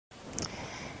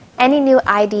Any new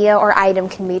idea or item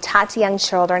can be taught to young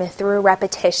children through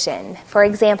repetition. For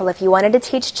example, if you wanted to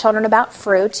teach children about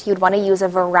fruit, you'd want to use a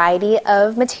variety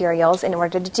of materials in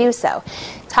order to do so.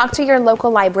 Talk to your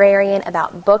local librarian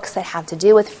about books that have to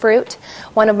do with fruit.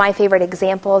 One of my favorite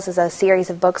examples is a series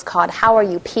of books called How Are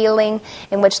You Peeling?,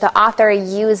 in which the author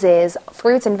uses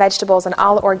fruits and vegetables and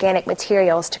all organic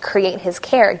materials to create his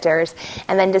characters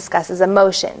and then discusses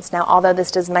emotions. Now, although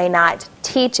this may not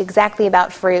teach exactly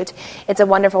about fruit, it's a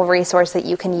wonderful resource that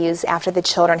you can use after the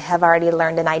children have already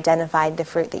learned and identified the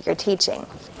fruit that you're teaching.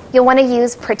 You'll want to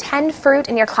use pretend fruit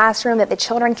in your classroom that the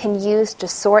children can use to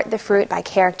sort the fruit by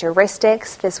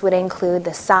characteristics. This would include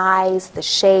the size, the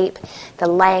shape, the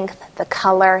length, the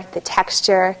color, the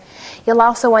texture. You'll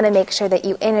also want to make sure that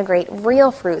you integrate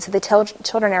real fruit so the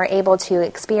children are able to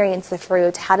experience the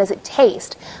fruit. How does it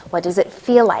taste? What does it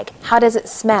feel like? How does it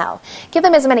smell? Give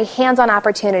them as many hands-on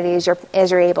opportunities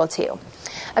as you're able to.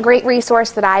 A great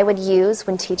resource that I would use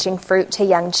when teaching fruit to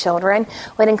young children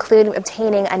would include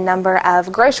obtaining a number of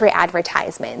grocery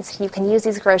advertisements. You can use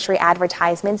these grocery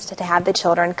advertisements to have the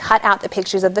children cut out the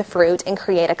pictures of the fruit and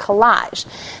create a collage.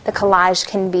 The collage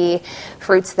can be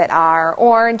fruits that are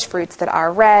orange, fruits that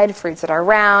are red, fruits that are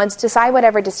round. Decide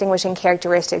whatever distinguishing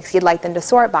characteristics you'd like them to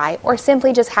sort by, or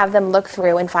simply just have them look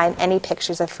through and find any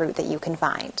pictures of fruit that you can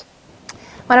find.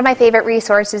 One of my favorite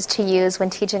resources to use when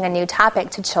teaching a new topic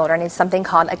to children is something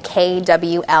called a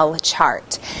KWL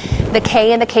chart. The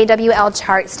K in the KWL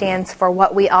chart stands for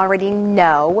what we already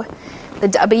know. The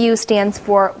W stands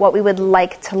for what we would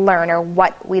like to learn or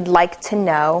what we'd like to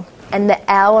know. And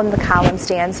the L in the column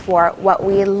stands for what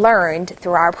we learned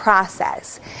through our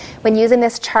process. When using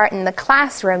this chart in the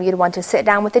classroom, you'd want to sit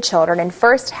down with the children and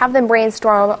first have them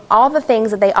brainstorm all the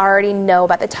things that they already know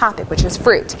about the topic, which is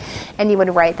fruit. And you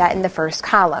would write that in the first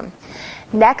column.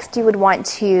 Next, you would want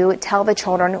to tell the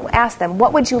children, ask them,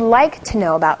 what would you like to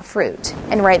know about fruit?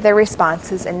 And write their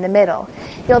responses in the middle.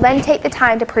 You'll then take the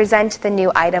time to present the new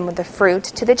item with the fruit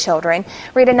to the children,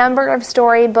 read a number of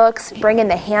storybooks, bring in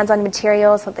the hands-on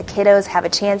materials, let the kiddos have a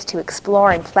chance to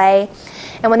explore and play.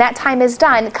 And when that time is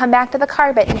done, come back to the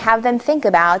carpet and have them think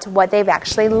about what they've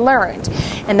actually learned.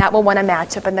 And that will want to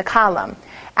match up in the column.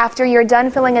 After you're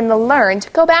done filling in the learned,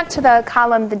 go back to the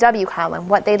column, the W column,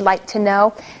 what they'd like to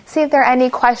know. See if there are any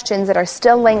questions that are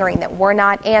still lingering that were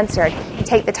not answered, and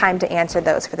take the time to answer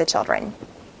those for the children.